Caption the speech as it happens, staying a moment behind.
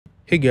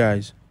Hey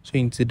guys, so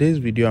in today's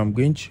video I'm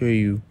going to show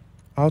you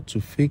how to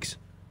fix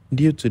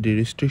due to the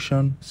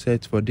restriction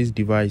set for this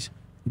device.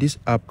 This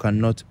app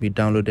cannot be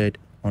downloaded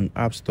on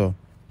App Store.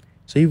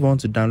 So if you want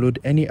to download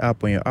any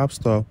app on your App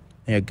Store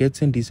and you're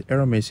getting this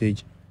error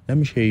message, let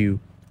me show you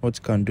what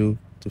you can do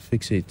to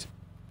fix it.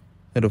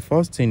 So the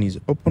first thing is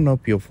open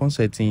up your phone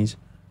settings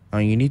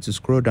and you need to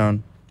scroll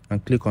down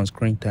and click on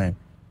screen time.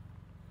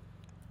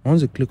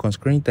 Once you click on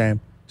screen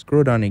time,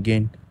 scroll down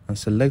again and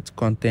select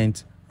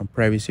content and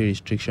privacy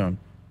restriction.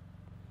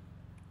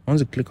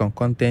 Once you click on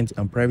content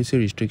and privacy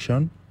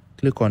restriction,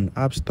 click on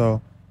App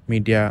Store,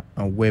 media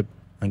and web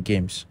and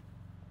games.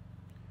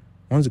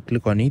 Once you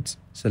click on it,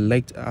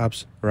 select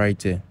apps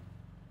right here.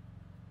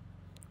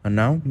 And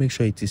now make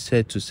sure it is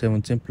set to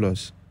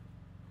 17+.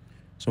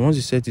 So once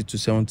you set it to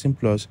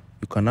 17+,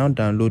 you can now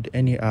download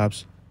any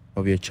apps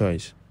of your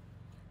choice.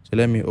 So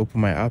let me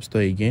open my App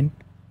Store again.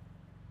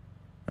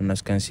 And as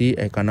you can see,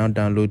 I can now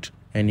download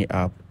any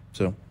app.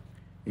 So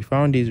if you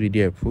found this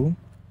video helpful,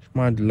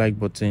 smash the like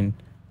button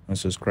and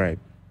subscribe.